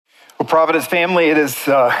Providence family, it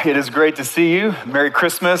is great to see you. Merry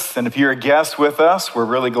Christmas. And if you're a guest with us, we're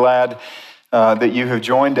really glad that you have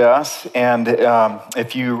joined us. And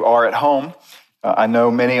if you are at home, I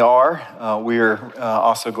know many are, we're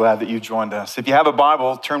also glad that you joined us. If you have a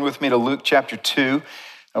Bible, turn with me to Luke chapter 2.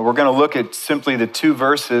 We're going to look at simply the two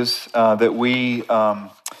verses that we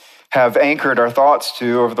have anchored our thoughts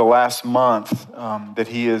to over the last month, that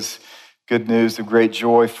he is good news of great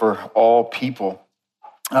joy for all people.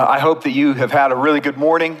 I hope that you have had a really good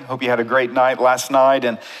morning. Hope you had a great night last night.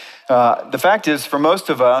 And the fact is, for most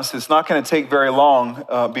of us, it's not going to take very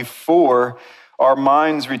long before our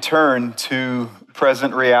minds return to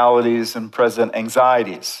present realities and present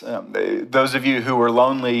anxieties. Those of you who were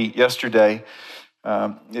lonely yesterday,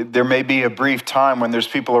 there may be a brief time when there's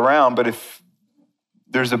people around, but if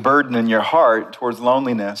there's a burden in your heart towards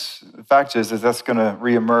loneliness, the fact is that's going to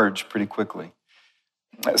reemerge pretty quickly.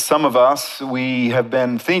 Some of us, we have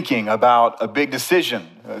been thinking about a big decision,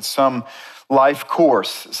 some life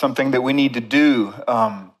course, something that we need to do,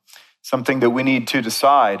 something that we need to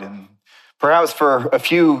decide. And perhaps for a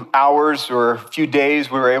few hours or a few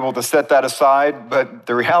days, we were able to set that aside, but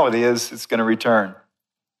the reality is it's going to return.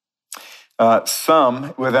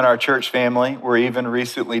 Some within our church family were even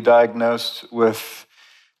recently diagnosed with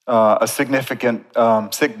a significant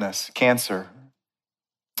sickness, cancer.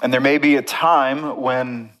 And there may be a time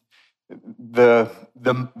when the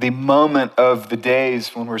moment of the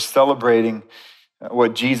days when we're celebrating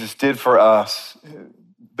what Jesus did for us,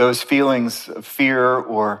 those feelings of fear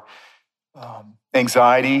or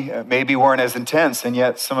anxiety maybe weren't as intense, and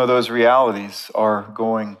yet some of those realities are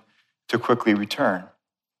going to quickly return.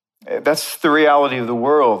 That's the reality of the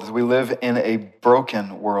world. We live in a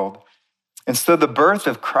broken world. And so the birth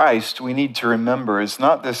of Christ, we need to remember, is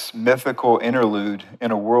not this mythical interlude in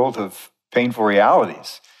a world of painful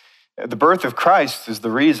realities. The birth of Christ is the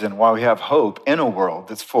reason why we have hope in a world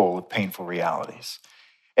that's full of painful realities.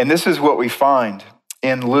 And this is what we find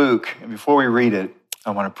in Luke. And before we read it, I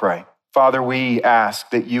want to pray. Father, we ask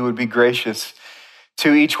that you would be gracious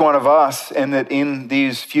to each one of us, and that in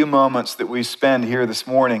these few moments that we spend here this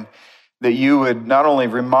morning, that you would not only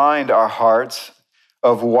remind our hearts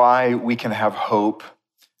of why we can have hope,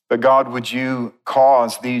 but God, would you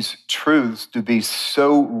cause these truths to be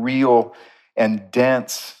so real and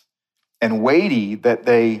dense and weighty that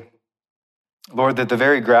Lord, that the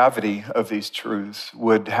very gravity of these truths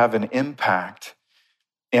would have an impact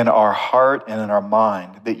in our heart and in our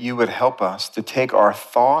mind, that you would help us to take our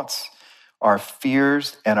thoughts, our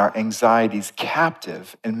fears, and our anxieties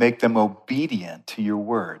captive and make them obedient to your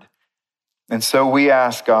word. And so we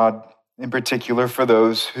ask, God, in particular for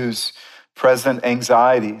those whose present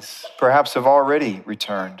anxieties perhaps have already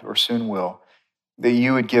returned or soon will, that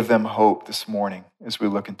you would give them hope this morning as we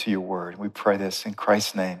look into your word. We pray this in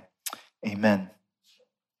Christ's name. Amen.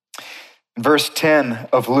 In verse 10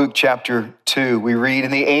 of Luke chapter 2, we read,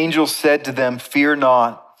 "And the angel said to them, 'Fear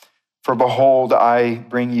not, for behold, I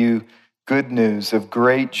bring you good news of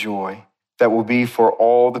great joy that will be for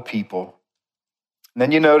all the people.'" And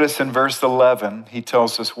then you notice in verse 11, he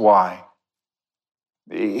tells us why.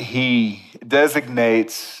 He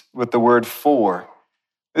designates with the word "for."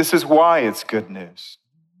 This is why it's good news.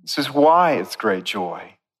 This is why it's great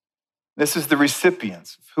joy. This is the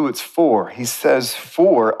recipients of who it's for. He says,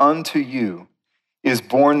 "For unto you is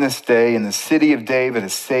born this day in the city of David a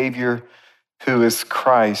Savior who is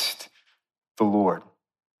Christ the Lord."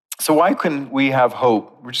 So why can we have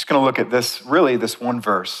hope? We're just going to look at this one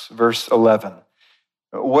verse, verse 11.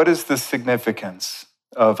 What is the significance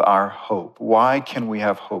of our hope? Why can we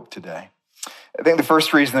have hope today? I think the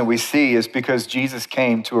first reason that we see is because Jesus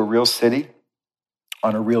came to a real city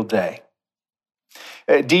on a real day.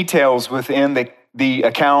 Details within the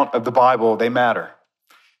account of the Bible, they matter.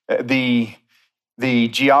 The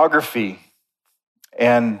geography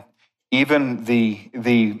and even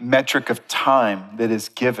the metric of time that is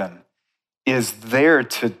given is there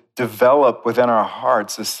to develop within our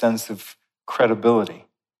hearts a sense of credibility.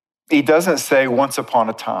 He doesn't say once upon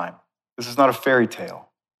a time. This is not a fairy tale.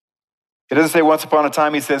 He doesn't say once upon a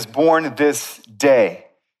time. He says born this day.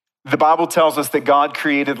 The Bible tells us that God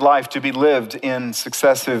created life to be lived in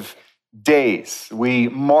successive days. We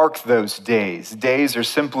mark those days. Days are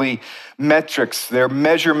simply metrics. They're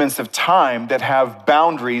measurements of time that have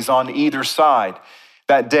boundaries on either side.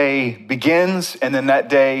 That day begins and then that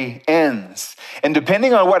day ends. And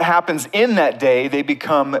depending on what happens in that day, they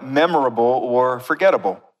become memorable or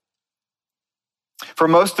forgettable. For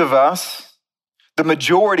most of us, the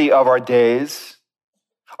majority of our days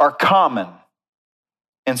are common,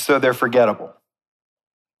 and so they're forgettable.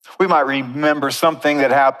 We might remember something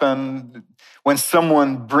that happened when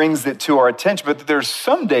someone brings it to our attention, but there's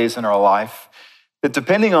some days in our life that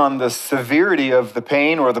depending on the severity of the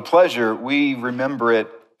pain or the pleasure, we remember it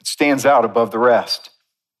stands out above the rest.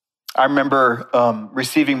 I remember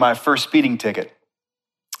receiving my first speeding ticket.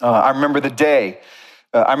 I remember the day.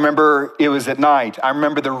 I remember it was at night. I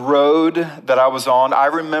remember the road that I was on. I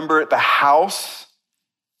remember the house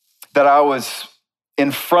that I was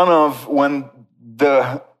in front of when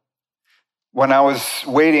I was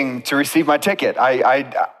waiting to receive my ticket.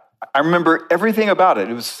 I remember everything about it.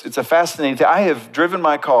 It's a fascinating thing. I have driven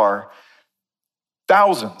my car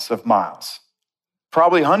thousands of miles,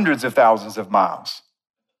 probably hundreds of thousands of miles.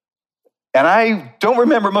 And I don't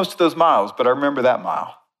remember most of those miles, but I remember that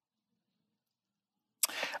mile.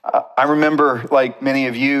 I remember, like many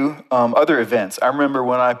of you, other events. I remember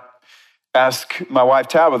when I asked my wife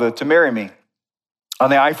Tabitha to marry me on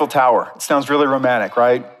the Eiffel Tower. It sounds really romantic,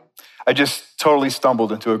 right? I just totally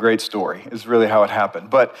stumbled into a great story, is really how it happened.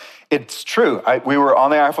 But it's true. We were on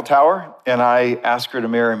the Eiffel Tower, and I asked her to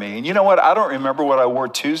marry me. And you know what? I don't remember what I wore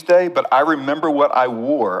Tuesday, but I remember what I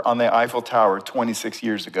wore on the Eiffel Tower 26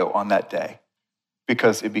 years ago on that day,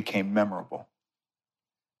 because it became memorable.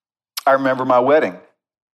 I remember my wedding.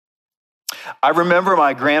 I remember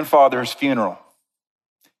my grandfather's funeral.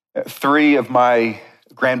 3 of my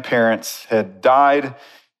grandparents had died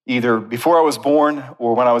either before I was born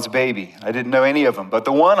or when I was a baby. I didn't know any of them, but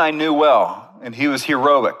the one I knew well, and he was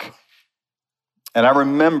heroic. And I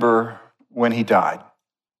remember when he died.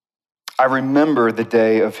 I remember the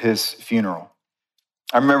day of his funeral.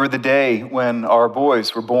 I remember the day when our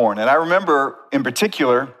boys were born. And I remember in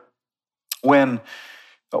particular when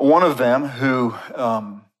one of them who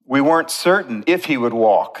we weren't certain if he would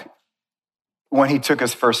walk when he took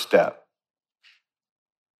his first step.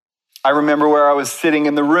 I remember where I was sitting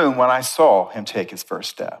in the room when I saw him take his first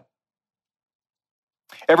step.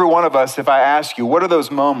 Every one of us, if I ask you, what are those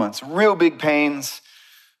moments? Real big pains,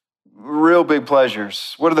 real big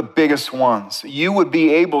pleasures. What are the biggest ones? You would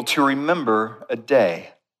be able to remember a day.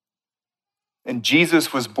 And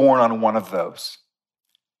Jesus was born on one of those.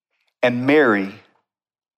 And Mary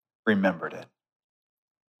remembered it.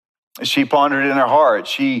 She pondered it in her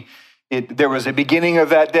heart. There was a beginning of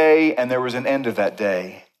that day and there was an end of that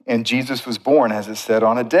day. And Jesus was born, as it said,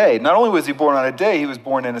 on a day. Not only was he born on a day, he was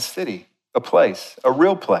born in a city, a place, a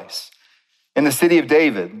real place, in the city of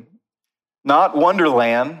David. Not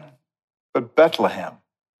Wonderland, but Bethlehem.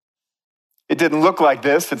 It didn't look like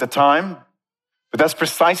this at the time, but that's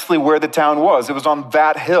precisely where the town was. It was on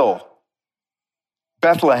that hill,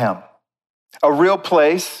 Bethlehem, a real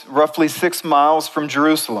place, roughly 6 miles from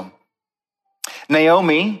Jerusalem.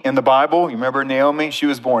 Naomi in the Bible, you remember Naomi? She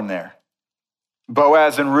was born there.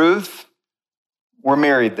 Boaz and Ruth were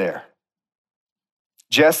married there.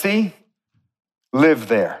 Jesse lived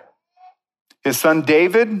there. His son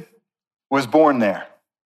David was born there.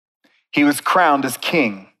 He was crowned as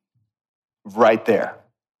king right there.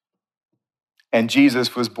 And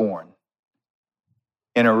Jesus was born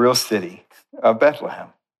in a real city of Bethlehem.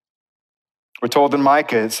 We're told in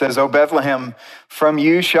Micah, it says, "O Bethlehem, from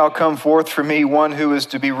you shall come forth for me one who is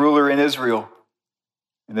to be ruler in Israel."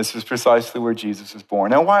 And this is precisely where Jesus was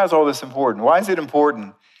born. Now, why is all this important? Why is it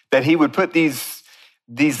important that he would put these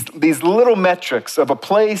little metrics of a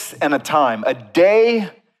place and a time, a day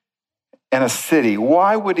and a city?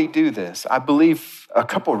 Why would he do this? I believe a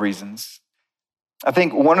couple of reasons. I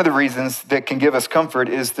think one of the reasons that can give us comfort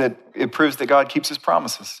is that it proves that God keeps his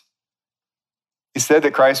promises. He said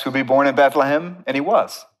that Christ would be born in Bethlehem, and he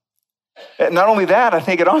was. And not only that, I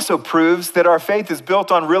think it also proves that our faith is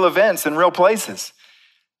built on real events and real places.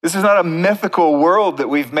 This is not a mythical world that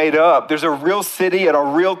we've made up. There's a real city at a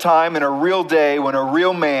real time and a real day when a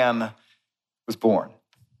real man was born.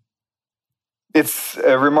 It's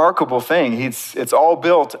a remarkable thing. It's all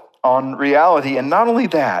built on reality. And not only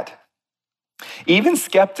that, even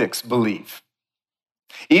skeptics believe.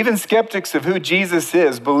 Even skeptics of who Jesus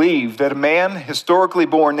is believe that a man historically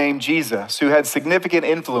born named Jesus, who had significant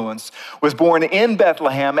influence, was born in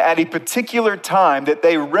Bethlehem at a particular time that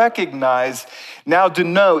they recognize now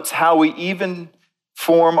denotes how we even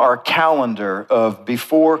form our calendar of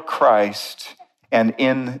before Christ and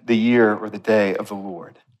in the year or the day of the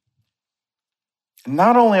Lord.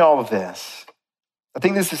 Not only all of this, I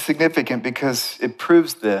think this is significant because it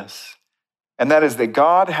proves this, and that is that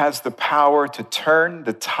God has the power to turn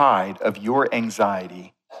the tide of your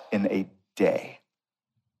anxiety in a day.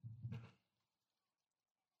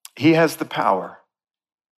 He has the power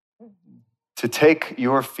to take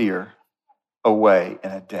your fear away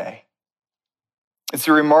in a day. It's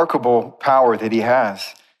a remarkable power that he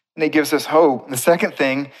has, and it gives us hope. And the second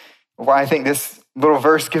thing why I think this little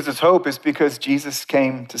verse gives us hope is because Jesus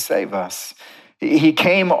came to save us. He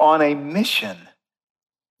came on a mission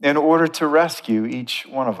in order to rescue each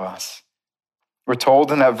one of us. We're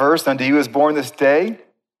told in that verse, unto you is born this day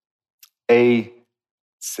a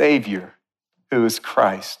Savior who is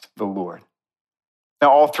Christ the Lord. Now,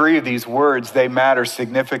 all three of these words, they matter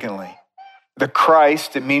significantly. The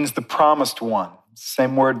Christ, it means the promised one.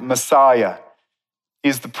 Same word, Messiah.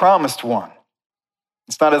 He's the promised one.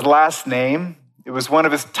 It's not his last name. It was one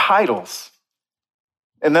of his titles.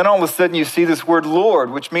 And then all of a sudden you see this word Lord,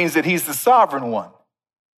 which means that he's the sovereign one.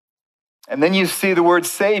 And then you see the word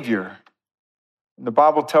Savior. And the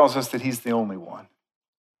Bible tells us that he's the only one.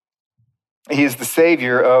 He is the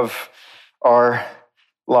Savior of our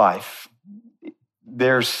life.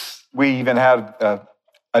 We even had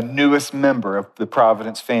a newest member of the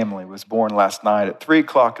Providence family was born last night at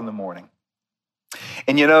 3:00 in the morning.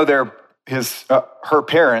 And you know, her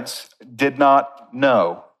parents did not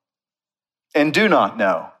know and do not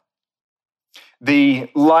know the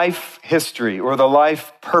life history or the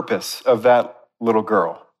life purpose of that little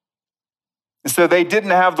girl. And so they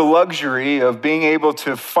didn't have the luxury of being able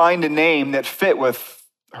to find a name that fit with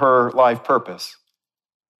her life purpose.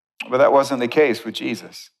 But that wasn't the case with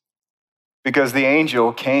Jesus, because the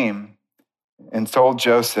angel came and told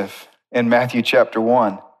Joseph in Matthew chapter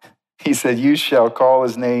 1, he said, you shall call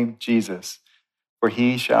his name Jesus, for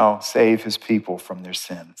he shall save his people from their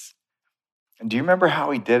sins. And do you remember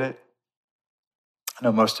how he did it? I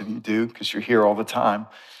know most of you do, because you're here all the time.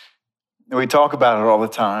 And we talk about it all the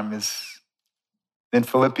time. In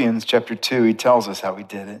Philippians chapter 2, he tells us how he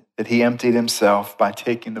did it, that he emptied himself by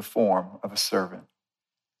taking the form of a servant.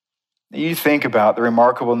 Now, you think about the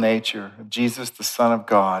remarkable nature of Jesus, the Son of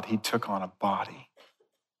God. He took on a body,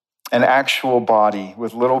 an actual body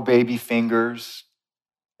with little baby fingers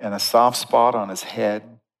and a soft spot on his head.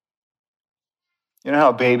 You know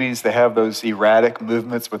how babies, they have those erratic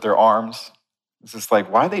movements with their arms? It's just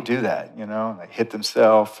like, why do they do that? You know, they hit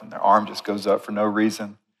themselves and their arm just goes up for no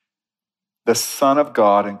reason. The Son of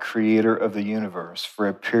God and creator of the universe for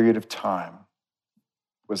a period of time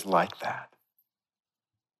was like that.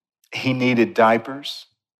 He needed diapers.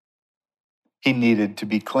 He needed to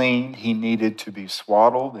be cleaned. He needed to be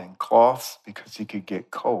swaddled in cloths because he could get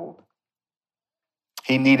cold.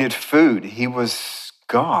 He needed food. He was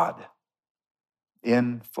God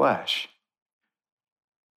in flesh.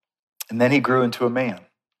 And then he grew into a man.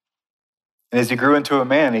 And as he grew into a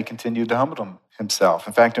man, he continued to humble himself.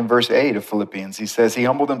 In fact, in verse 8 of Philippians, he says, he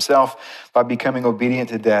humbled himself by becoming obedient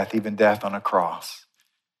to death, even death on a cross.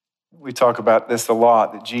 We talk about this a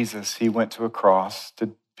lot, that Jesus, he went to a cross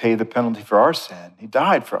to pay the penalty for our sin. He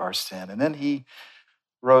died for our sin. And then he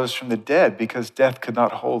rose from the dead because death could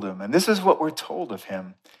not hold him. And this is what we're told of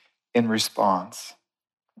him in response.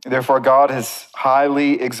 Therefore, God has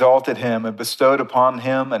highly exalted him and bestowed upon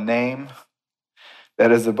him a name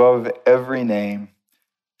that is above every name,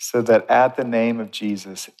 so that at the name of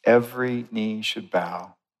Jesus, every knee should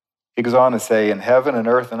bow. He goes on to say, in heaven and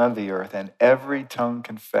earth and under the earth, and every tongue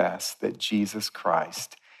confess that Jesus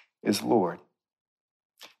Christ is Lord.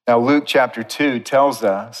 Now, Luke chapter 2 tells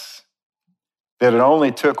us that it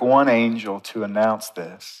only took one angel to announce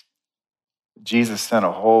this. Jesus sent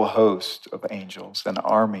a whole host of angels, an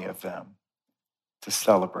army of them, to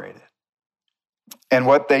celebrate it. And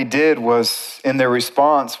what they did was, in their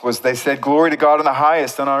response, was they said, glory to God in the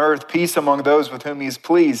highest, and on earth peace among those with whom he is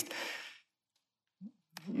pleased.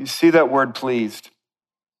 You see that word pleased.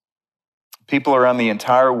 People around the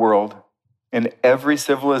entire world, in every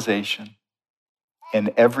civilization,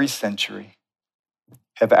 in every century,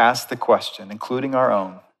 have asked the question, including our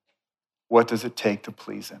own, what does it take to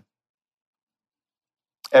please him?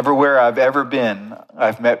 Everywhere I've ever been,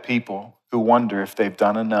 I've met people who wonder if they've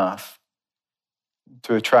done enough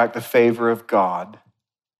to attract the favor of God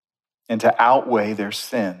and to outweigh their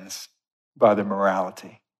sins by their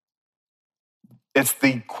morality. It's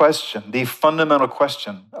the question, the fundamental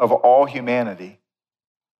question of all humanity.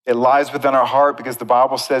 It lies within our heart because the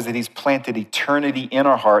Bible says that he's planted eternity in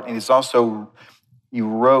our heart, and he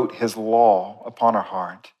wrote his law upon our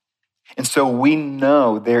heart. And so we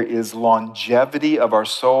know there is longevity of our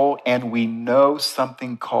soul, and we know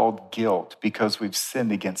something called guilt because we've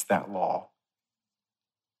sinned against that law.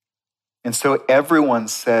 And so everyone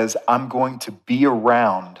says, I'm going to be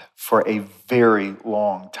around for a very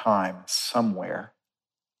long time somewhere.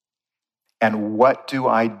 And what do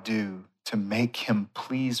I do to make him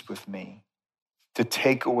pleased with me, to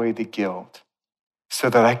take away the guilt so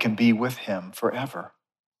that I can be with him forever?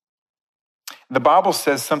 The Bible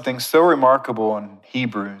says something so remarkable in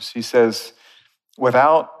Hebrews. He says,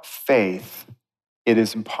 without faith, it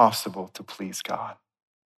is impossible to please God.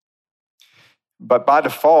 But by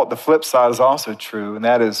default, the flip side is also true, and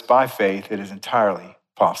that is by faith, it is entirely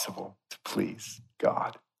possible to please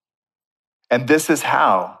God. And this is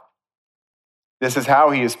how. This is how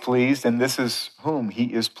he is pleased, and this is whom he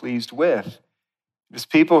is pleased with. It is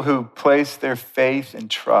people who place their faith and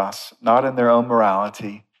trust, not in their own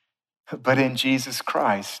morality, but in Jesus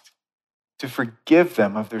Christ, to forgive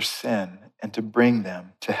them of their sin and to bring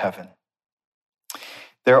them to heaven.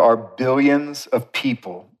 There are billions of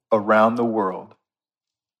people around the world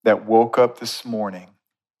that woke up this morning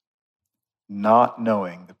not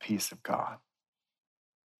knowing the peace of God,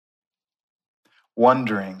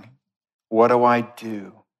 wondering, what do I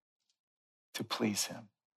do to please him?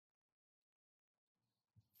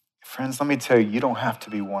 Friends, let me tell you, you don't have to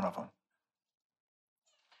be one of them.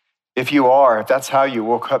 If you are, if that's how you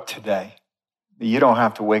woke up today, you don't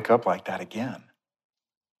have to wake up like that again.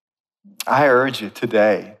 I urge you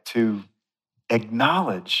today to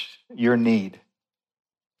acknowledge your need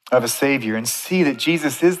of a Savior and see that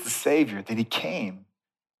Jesus is the Savior, that he came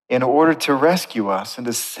in order to rescue us and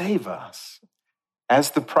to save us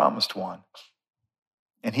as the promised one.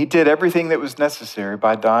 And he did everything that was necessary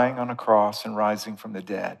by dying on a cross and rising from the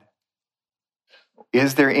dead.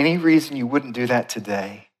 Is there any reason you wouldn't do that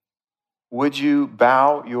today? Would you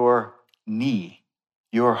bow your knee,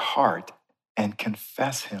 your heart, and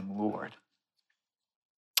confess him Lord?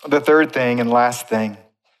 The third thing and last thing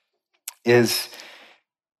is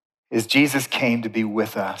Jesus came to be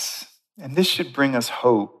with us. And this should bring us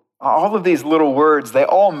hope. All of these little words, they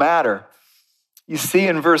all matter. You see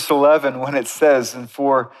in verse 11 when it says, and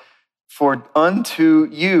for unto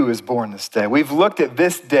you is born this day. We've looked at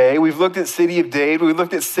this day. We've looked at City of David. We've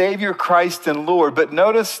looked at Savior, Christ, and Lord. But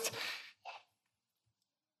notice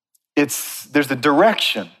there's a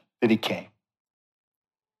direction that he came.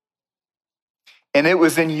 And it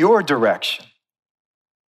was in your direction.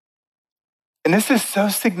 And this is so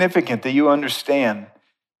significant that you understand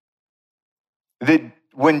that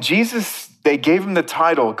when they gave him the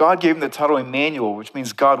title, God gave him the title Emmanuel, which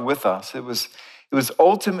means God with us. It was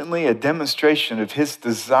ultimately a demonstration of his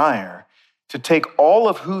desire to take all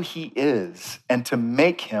of who he is and to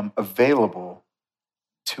make him available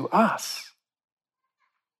to us.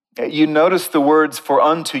 You notice the words for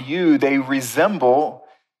unto you, they resemble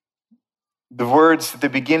the words at the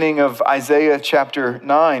beginning of Isaiah chapter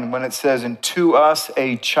 9 when it says, and to us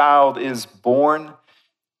a child is born,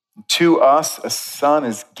 to us a son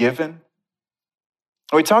is given.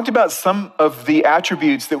 We talked about some of the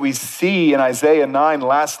attributes that we see in Isaiah 9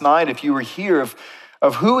 last night, if you were here,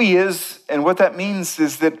 of who he is, and what that means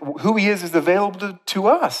is that who he is available to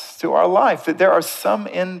us, to our life. That there are some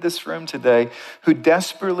in this room today who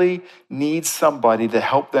desperately need somebody to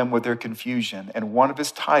help them with their confusion, and one of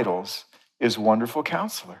his titles is Wonderful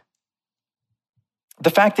Counselor. The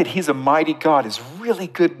fact that he's a mighty God is really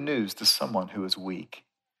good news to someone who is weak.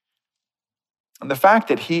 And the fact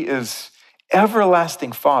that he is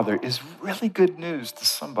Everlasting Father is really good news to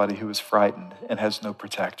somebody who is frightened and has no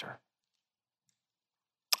protector.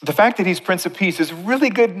 The fact that he's Prince of Peace is really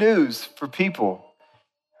good news for people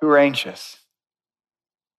who are anxious.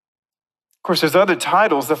 Of course, there's other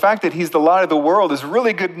titles. The fact that he's the light of the world is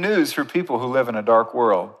really good news for people who live in a dark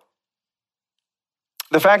world.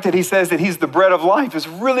 The fact that he says that he's the bread of life is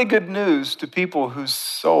really good news to people whose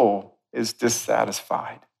soul is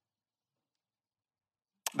dissatisfied.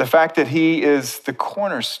 The fact that he is the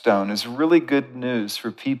cornerstone is really good news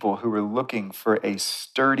for people who are looking for a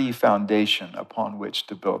sturdy foundation upon which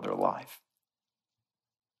to build their life.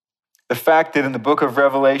 The fact that in the book of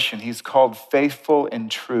Revelation, he's called faithful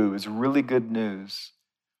and true is really good news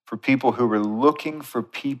for people who are looking for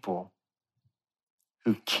people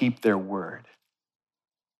who keep their word.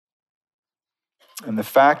 And the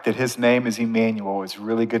fact that his name is Emmanuel is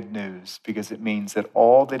really good news because it means that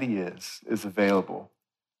all that he is available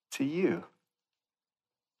to you.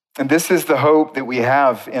 And this is the hope that we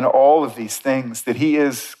have in all of these things, that he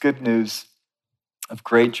is good news of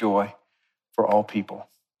great joy for all people.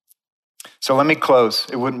 So let me close.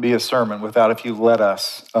 It wouldn't be a sermon without a few let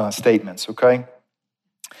us statements, okay?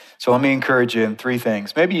 So let me encourage you in three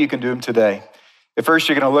things. Maybe you can do them today. At first,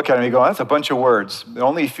 you're going to look at them and go, that's a bunch of words.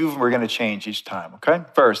 Only a few of them are going to change each time, okay?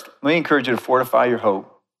 First, let me encourage you to fortify your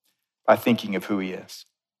hope by thinking of who he is.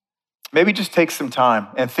 Maybe just take some time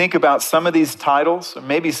and think about some of these titles, or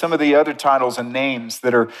maybe some of the other titles and names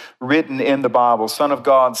that are written in the Bible, Son of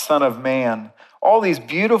God, Son of Man, all these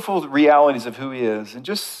beautiful realities of who he is, and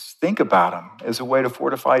just think about them as a way to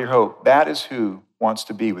fortify your hope. That is who wants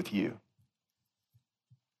to be with you.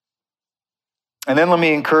 And then let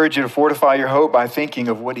me encourage you to fortify your hope by thinking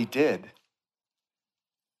of what he did.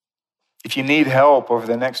 If you need help over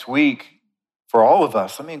the next week, for all of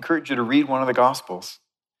us, let me encourage you to read one of the Gospels.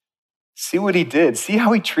 See what he did. See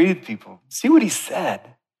how he treated people. See what he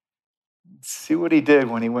said. See what he did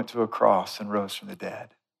when he went to a cross and rose from the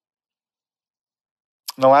dead.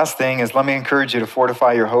 And the last thing is, let me encourage you to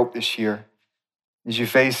fortify your hope this year as you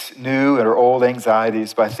face new or old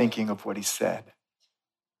anxieties by thinking of what he said.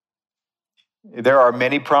 There are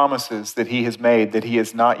many promises that he has made that he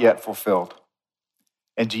has not yet fulfilled.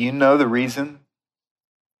 And do you know the reason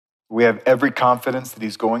we have every confidence that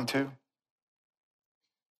he's going to?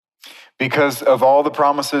 Because of all the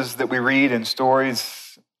promises that we read in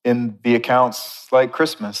stories in the accounts like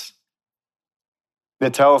Christmas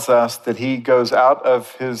that tells us that he goes out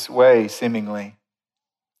of his way, seemingly,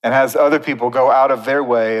 and has other people go out of their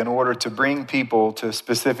way in order to bring people to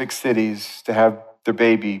specific cities to have their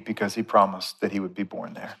baby because he promised that he would be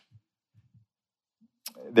born there.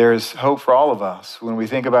 There's hope for all of us when we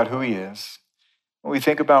think about who he is, when we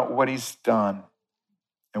think about what he's done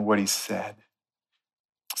and what he's said.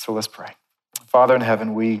 So let's pray. Father in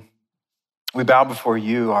heaven, we bow before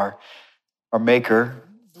you, our maker,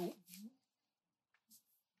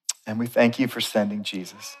 and we thank you for sending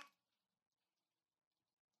Jesus.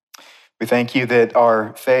 We thank you that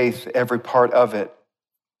our faith, every part of it,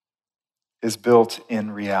 is built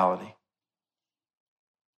in reality.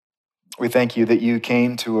 We thank you that you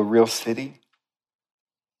came to a real city.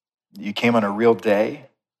 You came on a real day.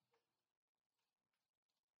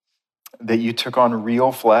 That you took on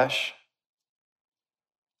real flesh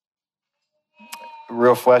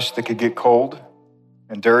that could get cold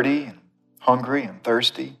and dirty and hungry and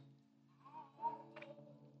thirsty.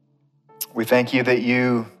 We thank you that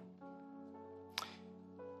you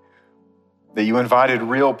invited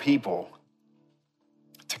real people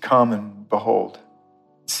to come and behold,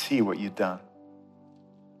 see what you've done.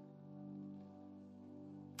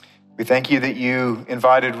 We thank you that you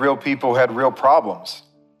invited real people who had real problems,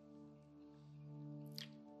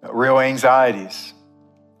 real anxieties,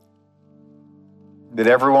 that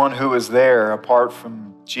everyone who was there apart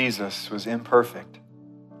from Jesus was imperfect,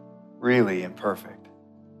 really imperfect.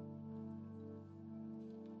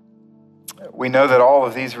 We know that all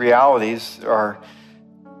of these realities are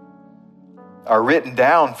written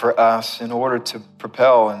down for us in order to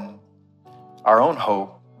propel in our own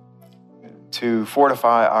hope, to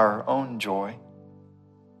fortify our own joy,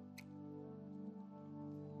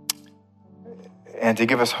 and to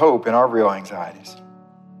give us hope in our real anxieties.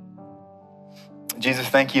 Jesus,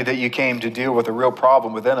 thank you that you came to deal with a real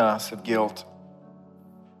problem within us of guilt.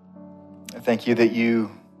 Thank you that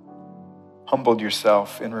you humbled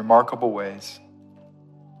yourself in remarkable ways,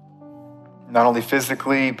 not only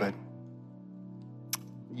physically, but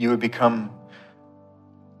you would become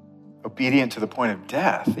obedient to the point of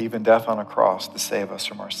death, even death on a cross, to save us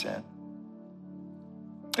from our sin.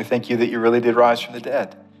 I thank you that you really did rise from the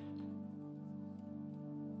dead.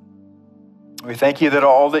 We thank you that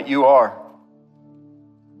all that you are,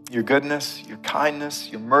 your goodness, your kindness,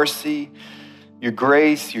 your mercy, your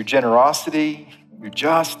grace, your generosity, your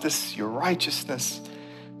justice, your righteousness,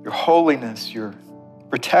 your holiness, your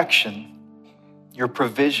protection, your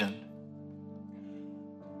provision,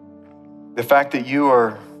 the fact that you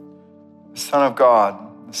are the Son of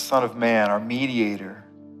God, the Son of Man, our mediator,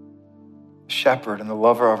 shepherd, and the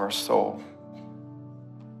lover of our soul,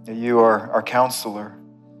 that you are our counselor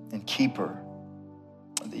and keeper,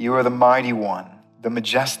 that you are the mighty one, the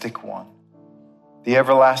majestic one, the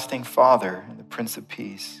everlasting Father, and the Prince of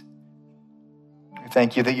Peace. We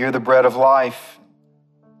thank you that you're the bread of life.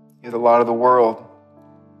 You're the light of the world.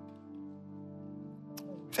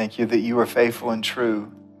 We thank you that you are faithful and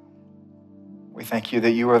true. We thank you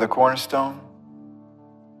that you are the cornerstone.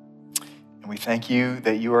 And we thank you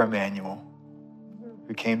that you are Emmanuel,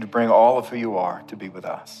 who came to bring all of who you are to be with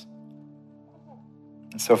us.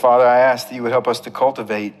 And so, Father, I ask that you would help us to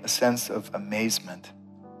cultivate a sense of amazement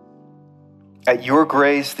at your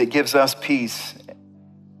grace that gives us peace.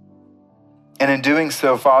 And in doing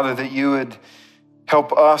so, Father, that you would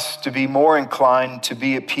help us to be more inclined to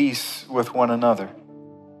be at peace with one another.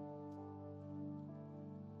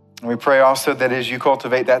 And we pray also that as you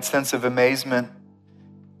cultivate that sense of amazement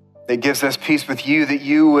that gives us peace with you, that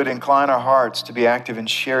you would incline our hearts to be active in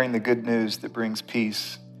sharing the good news that brings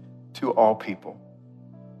peace to all people.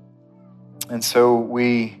 And so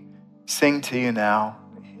we sing to you now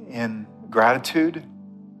in gratitude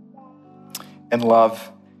and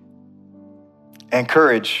love and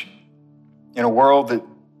courage in a world that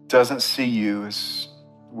doesn't see you as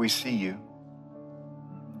we see you.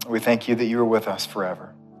 We thank you that you are with us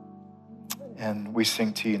forever. And we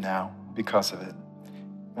sing to you now because of it.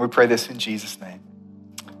 And we pray this in Jesus' name.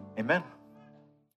 Amen.